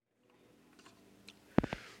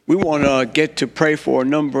We want to get to pray for a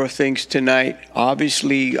number of things tonight.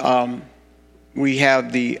 Obviously, we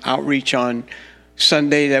have the outreach on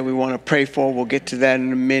Sunday that we want to pray for. We'll get to that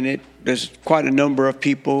in a minute. There's quite a number of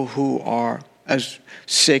people who are as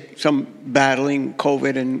sick, some battling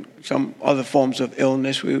COVID and some other forms of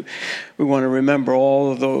illness. We want to remember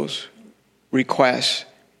all of those requests.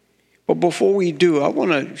 But before we do, I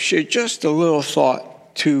want to share just a little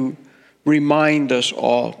thought to remind us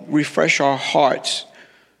all, refresh our hearts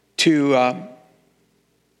to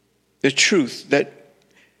the truth that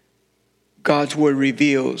God's word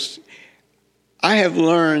reveals. I have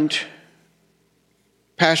learned,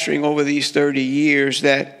 pastoring over these 30 years,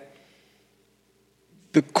 that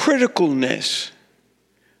the criticalness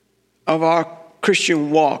of our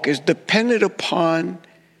Christian walk is dependent upon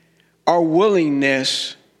our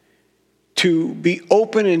willingness to be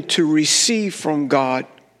open and to receive from God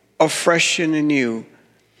afresh and anew,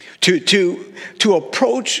 to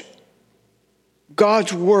approach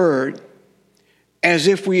God's word as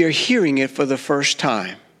if we are hearing it for the first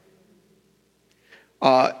time.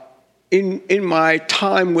 In my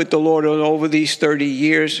time with the Lord over these 30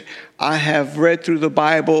 years, I have read through the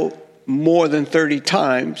Bible more than 30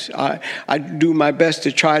 times. I do my best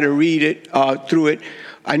to try to read it through it.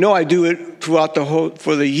 I know I do it throughout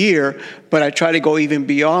for the year, but I try to go even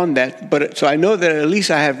beyond that. So I know that at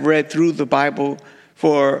least I have read through the Bible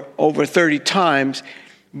for over 30 times.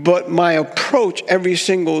 But my approach every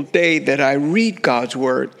single day that I read God's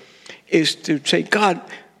word is to say, God,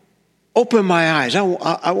 open my eyes. I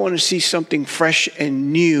want to see something fresh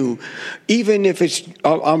and new. Even if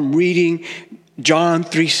I'm reading John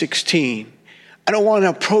 3:16. I don't want to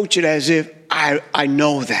approach it as if I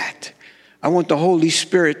know that. I want the Holy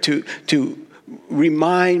Spirit to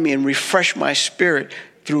remind me and refresh my spirit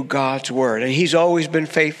through God's word. And he's always been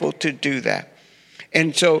faithful to do that.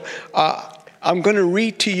 And so I'm going to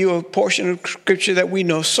read to you a portion of scripture that we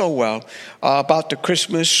know so well about the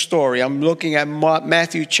Christmas story. I'm looking at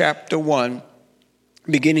Matthew chapter 1,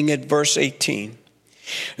 beginning at verse 18.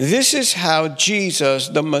 This is how Jesus,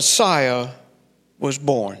 the Messiah, was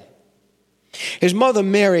born. His mother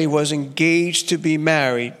Mary was engaged to be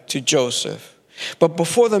married to Joseph. But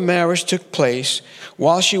before the marriage took place,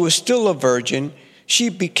 while she was still a virgin, she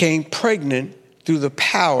became pregnant through the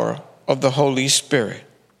power of the Holy Spirit.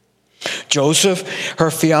 Joseph, her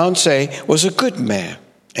fiancé, was a good man,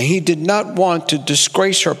 and he did not want to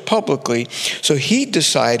disgrace her publicly, so he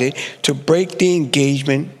decided to break the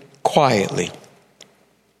engagement quietly.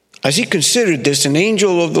 As he considered this, an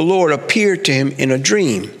angel of the Lord appeared to him in a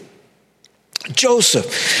dream.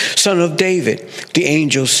 Joseph, son of David, the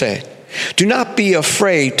angel said, do not be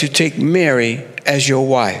afraid to take Mary as your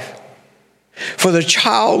wife, for the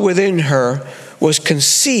child within her was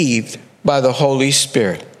conceived by the Holy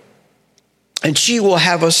Spirit. And she will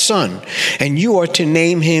have a son, and you are to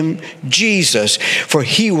name him Jesus, for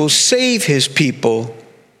he will save his people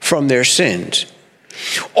from their sins.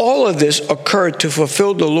 All of this occurred to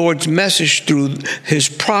fulfill the Lord's message through his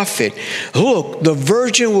prophet. Look, the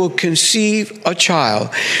virgin will conceive a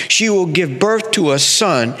child. She will give birth to a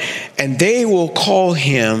son, and they will call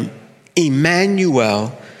him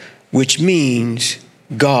Emmanuel, which means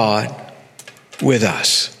God with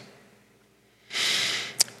us.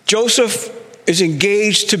 Joseph is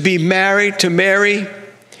engaged to be married to Mary,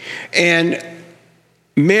 and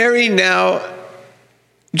Mary now,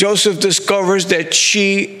 Joseph discovers that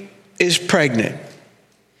she is pregnant.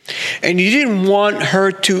 And he didn't want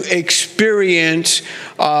her to experience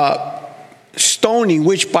stoning,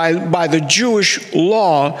 which by the Jewish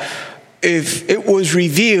law, if it was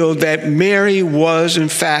revealed that Mary was in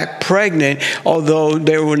fact pregnant, although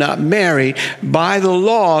they were not married, by the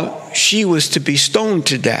law, she was to be stoned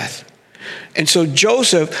to death. And so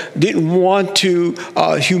Joseph didn't want to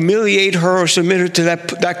humiliate her or submit her to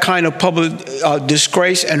that kind of public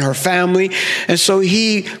disgrace and her family. And so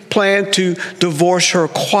he planned to divorce her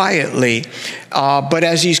quietly. But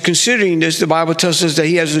as he's considering this, the Bible tells us that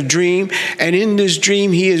he has a dream. And in this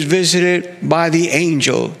dream, he is visited by the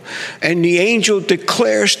angel. And the angel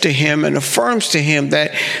declares to him and affirms to him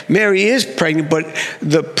that Mary is pregnant,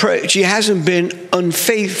 but she hasn't been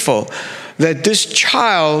unfaithful, that this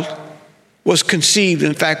child was conceived,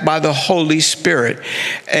 in fact, by the Holy Spirit.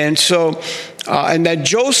 And so, and that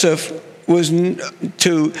Joseph was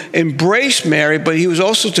to embrace Mary, but he was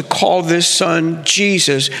also to call this son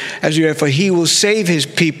Jesus, as we read, for he will save his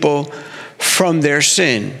people from their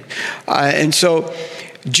sin. And so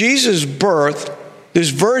Jesus' birth, this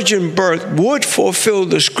virgin birth, would fulfill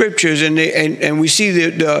the scriptures, and we see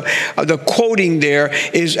the quoting there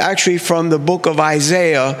is actually from the book of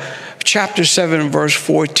Isaiah, chapter 7, verse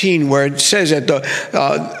 14, where it says that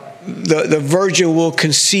the virgin will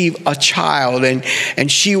conceive a child,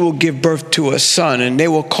 and she will give birth to a son, and they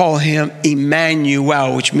will call him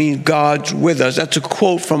Emmanuel, which means God's with us. That's a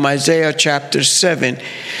quote from Isaiah chapter 7,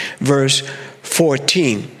 verse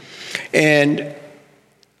 14. And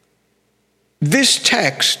this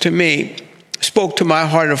text, to me, spoke to my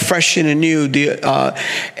heart afresh and anew,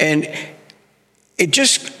 and it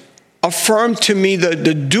just affirmed to me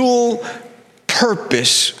the dual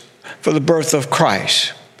purpose for the birth of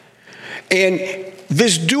Christ. And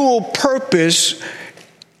this dual purpose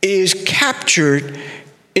is captured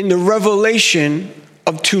in the revelation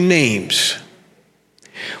of two names.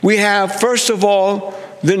 We have, first of all,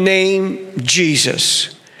 the name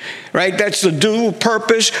Jesus. Right? That's the dual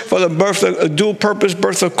purpose for the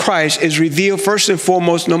birth of Christ is revealed first and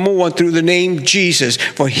foremost, number one, through the name Jesus,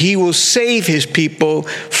 for he will save his people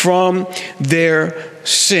from their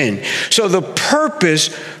sin. So the purpose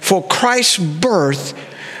for Christ's birth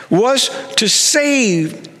was to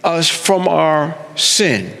save us from our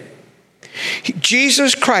sin.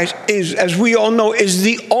 Jesus Christ is, as we all know, is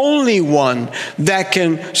the only one that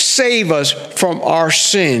can save us from our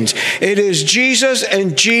sins. It is Jesus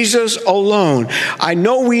and Jesus alone. I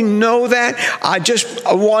know we know that. I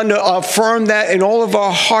want to affirm that in all of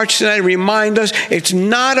our hearts tonight, remind us it's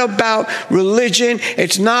not about religion.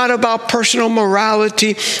 It's not about personal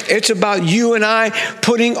morality. It's about you and I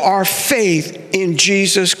putting our faith in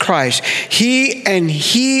Jesus Christ. He and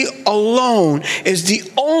he alone is the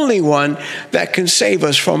only one that can save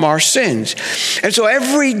us from our sins. And so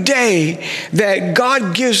every day that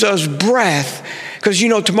God gives us breath, because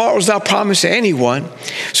tomorrow's not promised to anyone.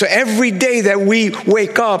 So every day that we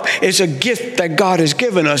wake up is a gift that God has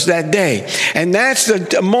given us that day. And that's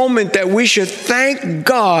the moment that we should thank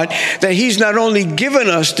God that he's not only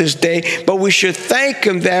given us this day, but we should thank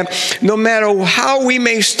him that no matter how we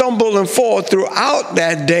may stumble and fall throughout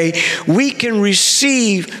that day, we can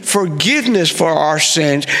receive forgiveness for our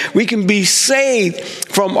sins. We can be saved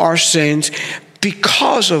from our sins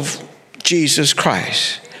because of Jesus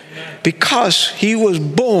Christ. Because he was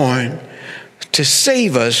born to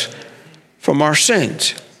save us from our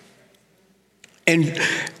sins. And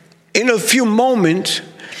in a few moments,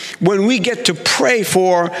 when we get to pray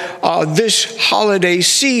for this holiday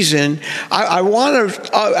season, I want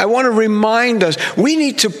to remind us, we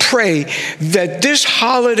need to pray that this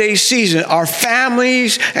holiday season, our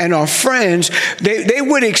families and our friends, they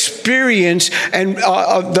would experience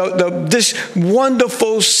this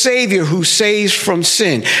wonderful Savior who saves from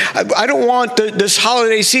sin. I don't want this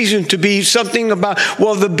holiday season to be something about,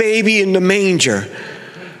 the baby in the manger.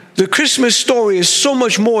 The Christmas story is so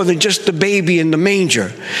much more than just the baby in the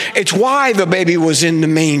manger. It's why the baby was in the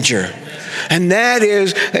manger. And that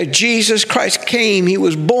is that Jesus Christ came, he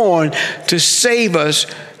was born to save us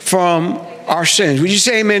from our sins. Would you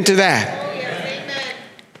say amen to that? Yes,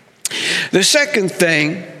 amen. The second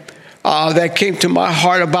thing that came to my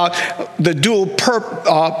heart about the dual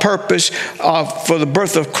purpose for the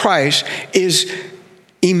birth of Christ is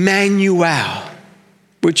Emmanuel,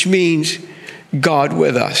 which means God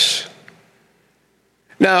with us.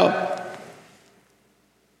 Now,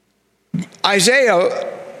 Isaiah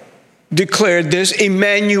declared this,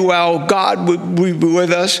 Emmanuel, God would be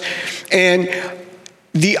with us. And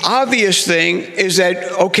the obvious thing is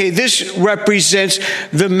that, this represents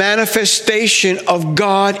the manifestation of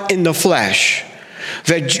God in the flesh.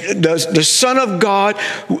 That the Son of God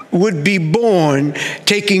would be born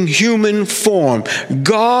taking human form.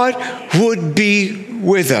 God would be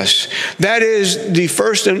with us. That is the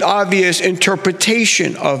first and obvious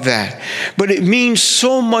interpretation of that. But it means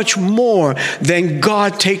so much more than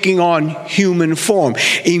God taking on human form.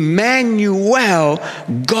 Emmanuel,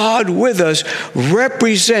 God with us,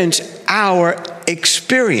 represents our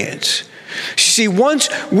experience. See, once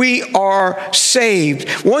we are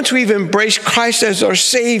saved, once we've embraced Christ as our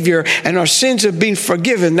Savior and our sins have been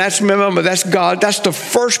forgiven, that's God. That's the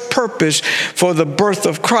first purpose for the birth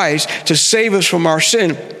of Christ, to save us from our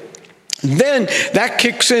sin. Then that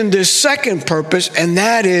kicks in this second purpose, and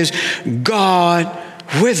that is God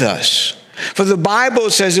with us. For the Bible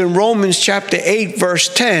says in Romans chapter 8, verse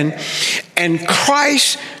 10, and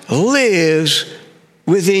Christ lives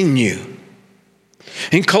within you.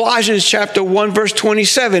 In Colossians chapter 1, verse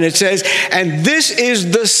 27, it says, and this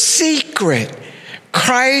is the secret.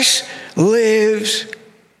 Christ lives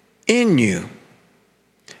in you.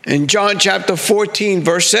 In John chapter 14,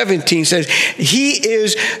 verse 17 says, he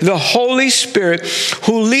is the Holy Spirit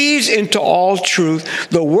who leads into all truth.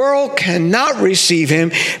 The world cannot receive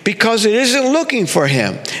him because it isn't looking for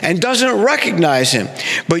him and doesn't recognize him.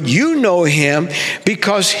 But you know him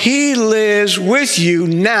because he lives with you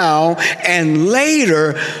now and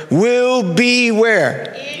later will be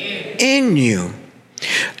where? In you.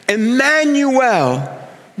 Emmanuel,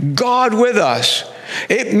 God with us.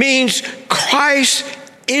 It means Christ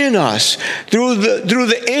in us through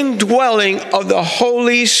the indwelling of the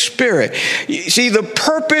Holy Spirit. You see, the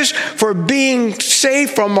purpose for being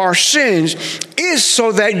saved from our sins is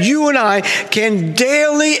so that you and I can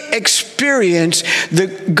daily experience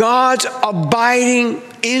God's abiding,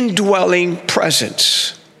 indwelling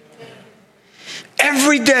presence.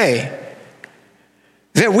 Every day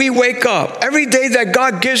that we wake up, every day that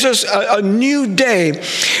God gives us a new day,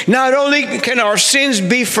 not only can our sins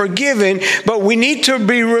be forgiven, but we need to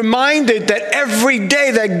be reminded that every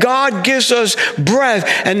day that God gives us breath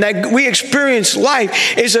and that we experience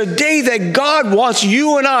life is a day that God wants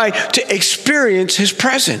you and I to experience his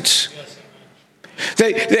presence.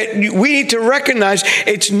 That we need to recognize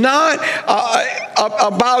it's not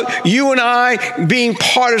about you and I being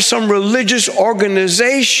part of some religious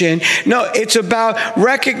organization. No, it's about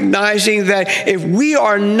recognizing that if we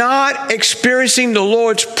are not experiencing the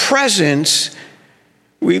Lord's presence,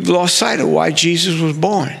 we've lost sight of why Jesus was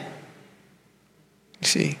born. You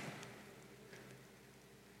see,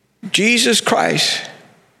 Jesus Christ,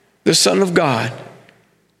 the Son of God,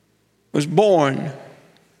 was born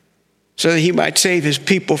so that he might save his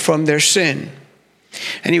people from their sin.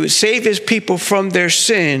 And he would save his people from their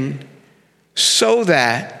sin so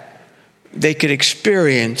that they could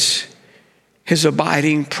experience his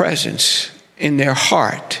abiding presence in their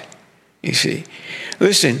heart. You see,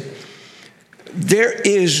 listen, there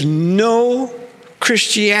is no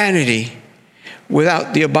Christianity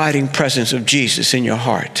without the abiding presence of Jesus in your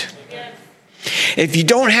heart. If you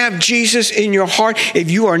don't have Jesus in your heart,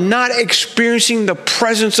 if you are not experiencing the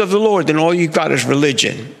presence of the Lord, then all you've got is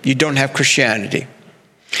religion. You don't have Christianity.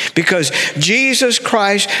 Because Jesus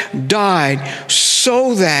Christ died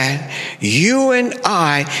so that you and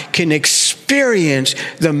I can experience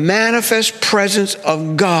the manifest presence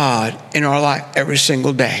of God in our life every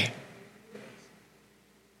single day.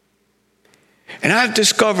 And I've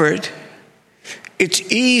discovered it's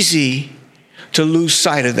easy to lose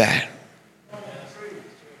sight of that.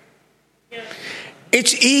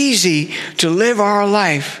 It's easy to live our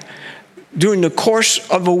life during the course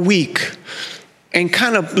of a week and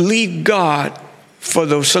kind of leave God for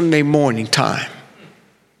the Sunday morning time.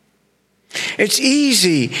 It's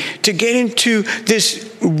easy to get into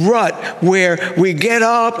this rut where we get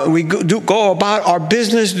up and we go about our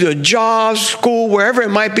business, the jobs, school, wherever it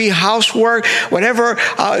might be, housework, whatever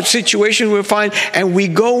situation we find, and we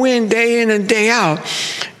go in and day out.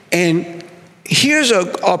 And here's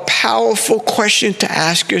a powerful question to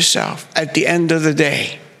ask yourself at the end of the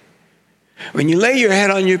day. When you lay your head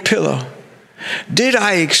on your pillow, did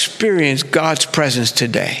I experience God's presence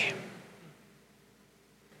today?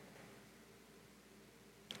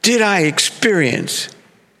 Did I experience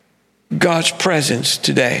God's presence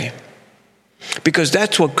today? Because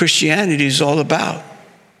that's what Christianity is all about.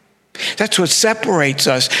 That's what separates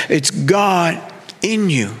us. It's God in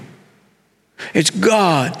you. It's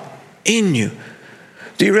God in you.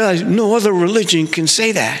 Do you realize no other religion can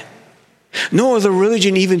say that? No other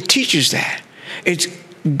religion even teaches that. It's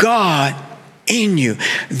God in you.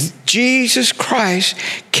 Jesus Christ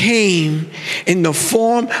came in the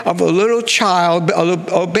form of a little child,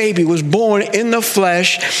 a baby was born in the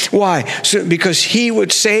flesh. Why? Because he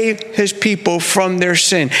would save his people from their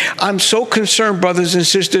sin. I'm so concerned, brothers and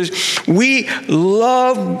sisters, we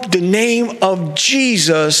love the name of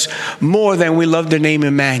Jesus more than we love the name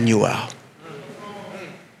Emmanuel.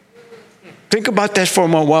 Think about that for a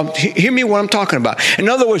moment. Hear me what I'm talking about. In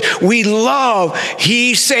other words, we love,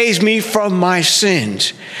 he saves me from my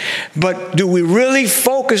sins. But do we really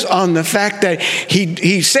focus on the fact that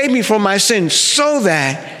he saved me from my sins so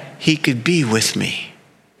that he could be with me?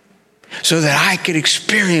 So that I could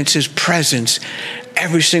experience his presence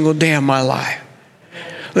every single day of my life.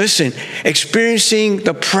 Listen, experiencing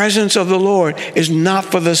the presence of the Lord is not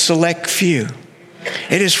for the select few.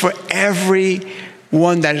 It is for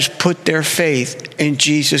everyone that has put their faith in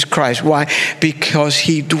Jesus Christ. Why? Because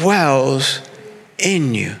he dwells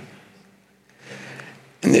in you.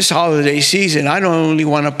 In this holiday season, I don't only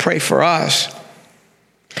want to pray for us,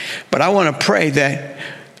 but I want to pray that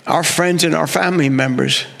our friends and our family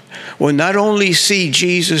members will not only see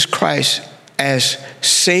Jesus Christ as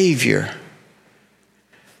Savior,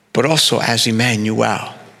 but also as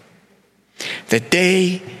Emmanuel. that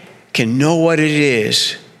they can know what it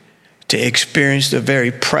is to experience the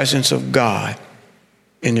very presence of God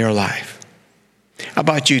in their life. How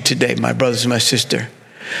about you today, my brothers and my sister?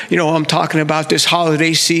 You know, I'm talking about this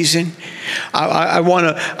holiday season. I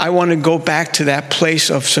want to go back to that place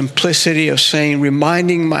of simplicity, of saying,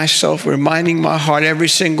 reminding myself, reminding my heart every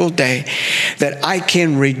single day that I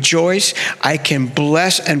can rejoice, I can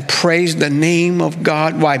bless and praise the name of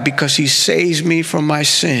God. Why? Because he saves me from my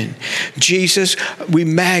sin. Jesus, we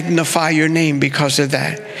magnify your name because of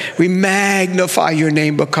that. We magnify your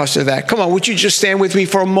name because of that. Come on, would you just stand with me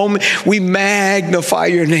for a moment? We magnify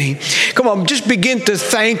your name. Come on, just begin to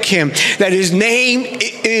thank him that his name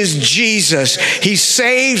is Jesus. He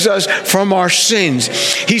saves us from our sins.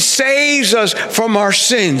 He saves us from our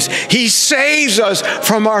sins. He saves us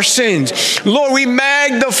from our sins. Lord, we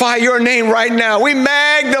magnify your name right now. We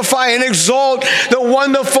magnify and exalt the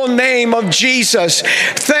wonderful name of Jesus.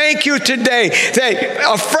 Thank you today that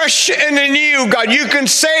afresh and anew, God, you can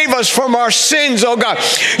save us from our sins, oh God.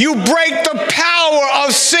 You break the power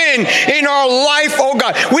of sin in our life, oh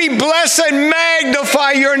God. We bless and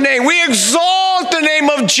magnify your name. We exalt the name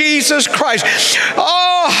of Jesus Christ.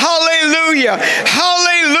 Oh, hallelujah.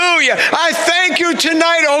 Hallelujah. I thank you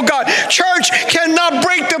tonight, oh God. Church cannot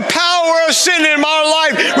break the power of sin in our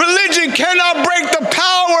life. Religion cannot break the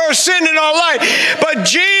power of sin in our life. But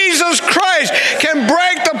Jesus Christ can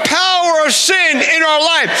break the power of sin in our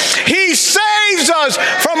life. He saves us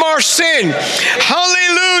from our sin.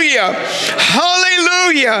 Hallelujah.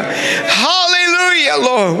 Hallelujah. Hallelujah,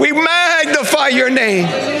 Lord. We magnify your name.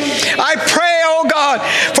 I pray, oh God,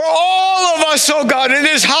 for all of us, oh God, in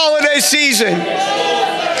this holiday season.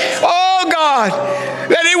 Oh God,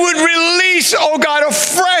 that it would release, oh God, a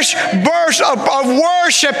fresh burst of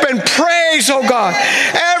worship and praise, oh God.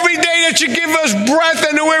 Every day that you give us breath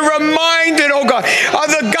and we're reminded, oh God,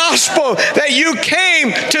 of the gospel that you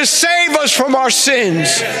came to save us from our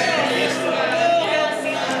sins.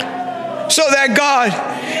 So that God,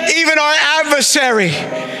 even our adversary,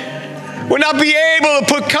 will not be able to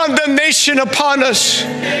put condemnation upon us.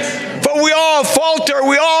 For we all falter,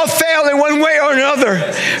 we all fail in one way or another.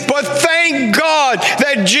 But thank God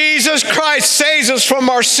that Jesus Christ saves us from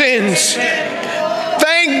our sins.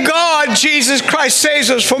 Thank God Jesus Christ saves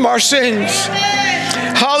us from our sins.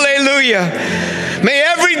 Hallelujah. May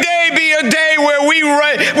every day be a day where we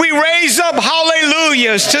raise up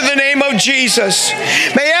hallelujahs to the name of Jesus.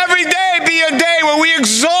 May every day be a day where we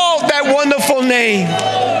exalt that wonderful name.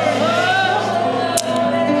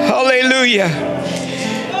 Hallelujah.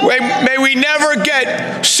 May we never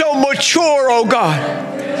get so mature, oh God,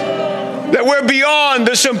 that we're beyond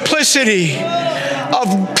the simplicity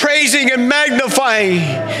of praising and magnifying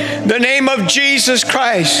the name of Jesus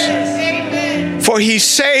Christ. For he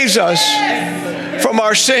saves us from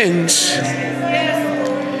our sins.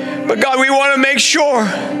 But God, we want to make sure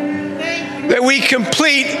that we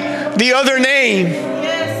complete the other name,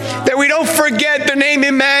 that we don't forget the name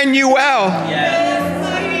Emmanuel,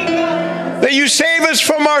 that you save us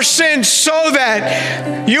from our sins so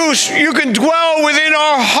that you can dwell within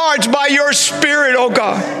our hearts by your Spirit, oh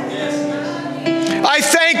God. I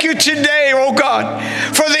thank you today, oh God,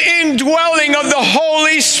 for the indwelling of the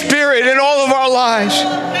Holy Spirit in all of our lives.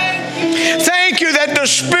 Thank you that the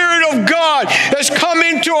Spirit of God has come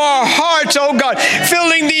into our hearts, oh God,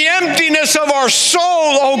 filling the emptiness of our soul,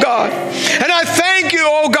 oh God. And I thank you,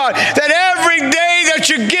 oh God, that every day that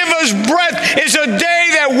you give us breath is a day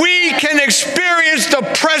that we can experience the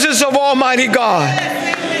presence of Almighty God.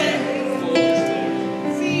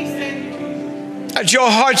 That's your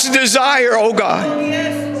heart's desire, oh God.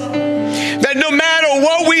 That no matter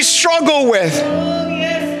what we struggle with,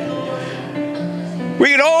 we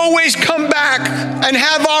can always come back and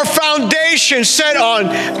have our foundation set on,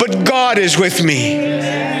 but God is with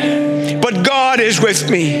me. But God is with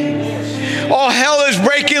me. All hell is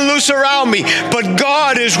breaking loose around me, but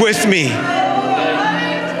God is with me.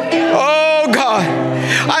 Oh God,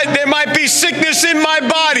 there might be sickness in my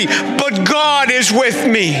body, but God is with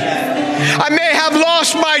me. I may have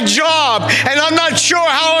lost my job, and I'm not sure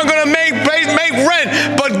how I'm going to make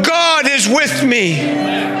rent, but God is with me.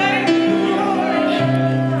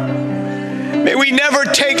 May we never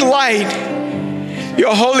take light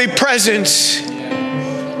your holy presence,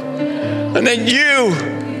 and that you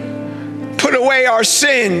put away our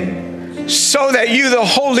sin so that you, the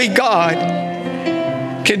holy God,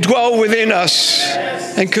 can dwell within us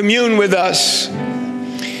and commune with us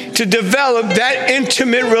to develop that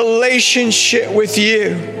intimate relationship with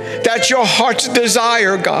you. That's your heart's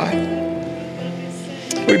desire, God.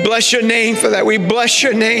 We bless your name for that. We bless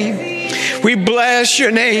your name. We bless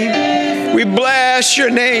your name. We bless your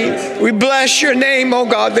name. We bless your name, oh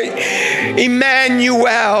God.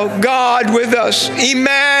 Emmanuel, God with us.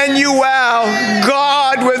 Emmanuel,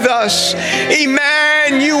 God with us.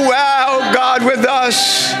 Emmanuel, God with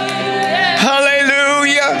us.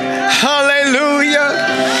 Hallelujah.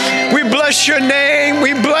 Hallelujah. We bless your name.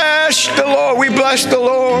 We bless the Lord. We bless the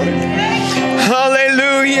Lord.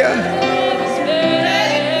 Hallelujah.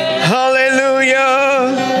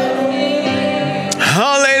 Hallelujah.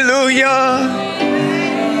 Hallelujah.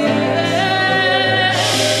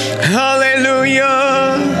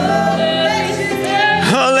 Hallelujah.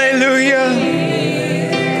 Hallelujah.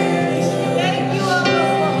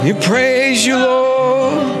 We praise you, Lord.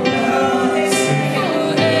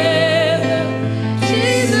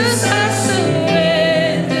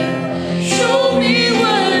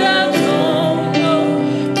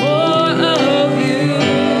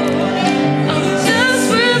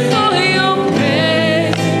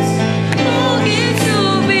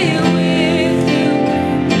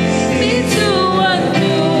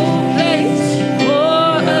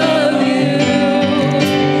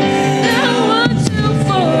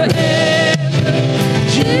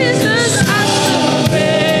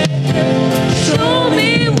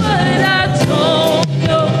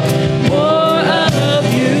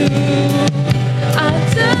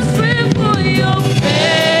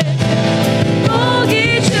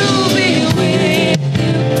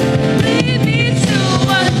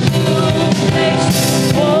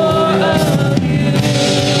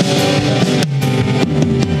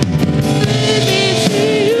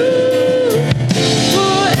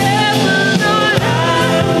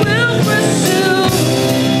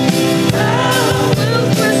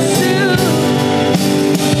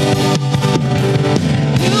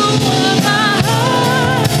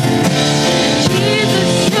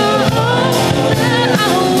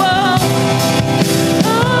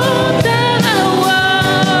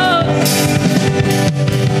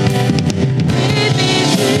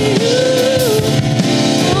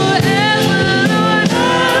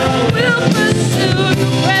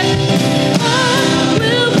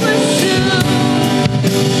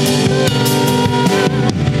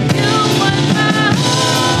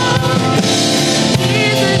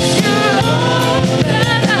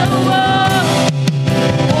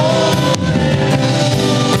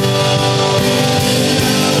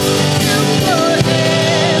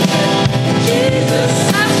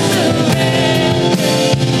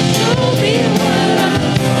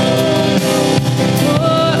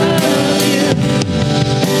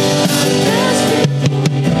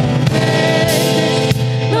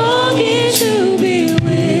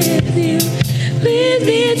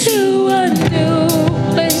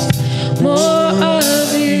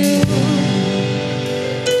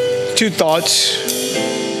 Two thoughts.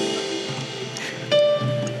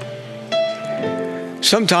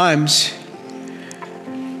 Sometimes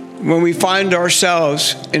when we find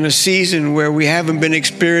ourselves in a season where we haven't been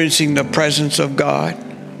experiencing the presence of God,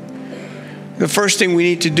 the first thing we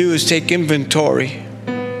need to do is take inventory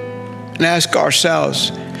and ask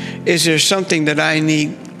ourselves, is there something that I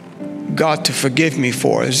need God to forgive me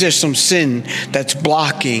for? Is there some sin that's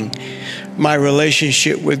blocking my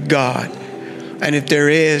relationship with God? And if there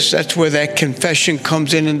is, that's where that confession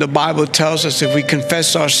comes in. And the Bible tells us if we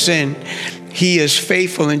confess our sin, He is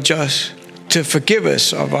faithful and just to forgive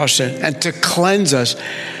us of our sin and to cleanse us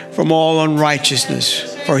from all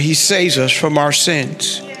unrighteousness. For He saves us from our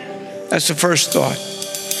sins. That's the first thought.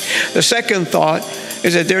 The second thought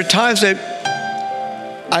is that there are times that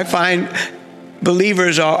I find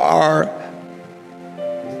believers are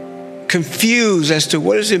confused as to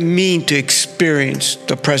what does it mean to experience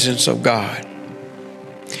the presence of God.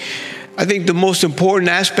 I think the most important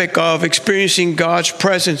aspect of experiencing God's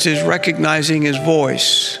presence is recognizing His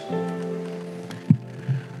voice.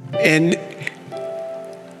 And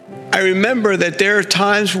I remember that there are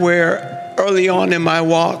times where early on in my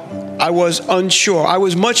walk, I was unsure. I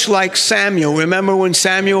was much like Samuel. Remember when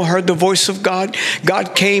Samuel heard the voice of God?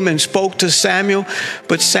 God came and spoke to Samuel,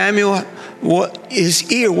 but Samuel,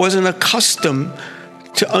 his ear wasn't accustomed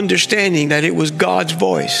to understanding that it was God's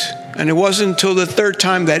voice. And it wasn't until the third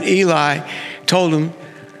time that Eli told him,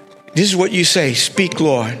 this is what you say, speak,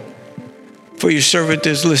 Lord, for your servant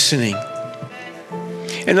is listening.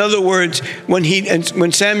 In other words,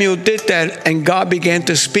 when Samuel did that and God began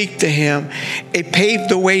to speak to him, it paved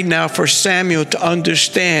the way now for Samuel to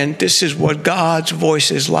understand this is what God's voice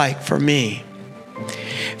is like for me.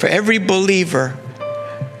 For every believer,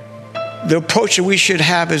 the approach that we should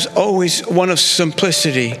have is always one of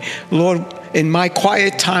simplicity. Lord, in my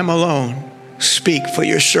quiet time alone, speak, for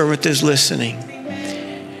your servant is listening.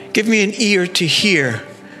 Give me an ear to hear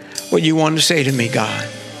what you want to say to me, God.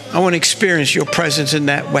 I want to experience your presence in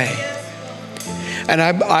that way. And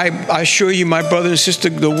I assure you, my brother and sister,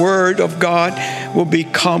 the word of God will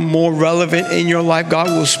become more relevant in your life. God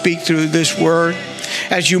will speak through this word.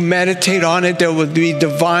 As you meditate on it, there will be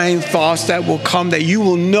divine thoughts that will come, that you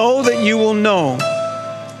will know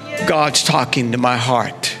God's talking to my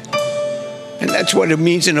heart. And that's what it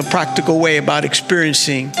means in a practical way about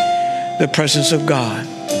experiencing the presence of God.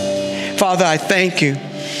 Father, I thank you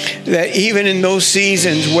that even in those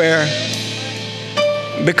seasons where,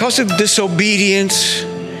 because of disobedience,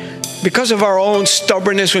 because of our own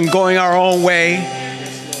stubbornness when going our own way,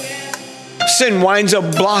 sin winds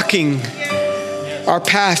up blocking our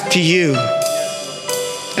path to you.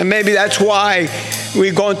 And maybe that's why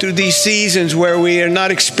we're going through these seasons where we are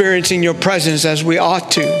not experiencing your presence as we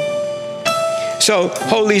ought to. So,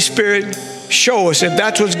 Holy Spirit, show us if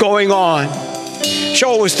that's what's going on.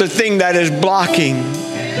 Show us the thing that is blocking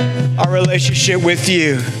our relationship with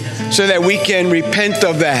you so that we can repent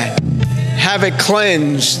of that, have it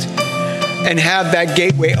cleansed, and have that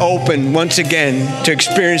gateway open once again to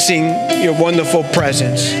experiencing your wonderful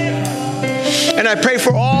presence. And I pray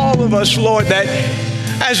for all of us, Lord, that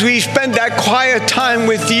as we spend that quiet time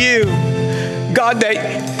with you, God,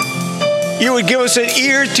 that you would give us an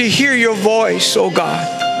ear to hear your voice, oh God.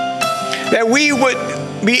 That we would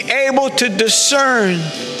be able to discern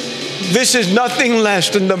this is nothing less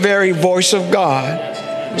than the very voice of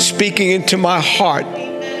God speaking into my heart,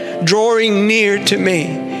 drawing near to me.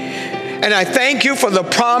 And I thank you for the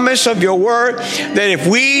promise of your word that if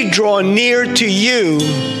we draw near to you,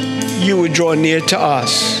 you would draw near to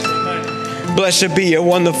us. Blessed be your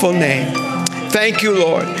wonderful name. Thank you,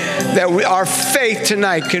 Lord, that our faith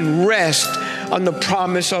tonight can rest on the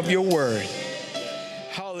promise of your word.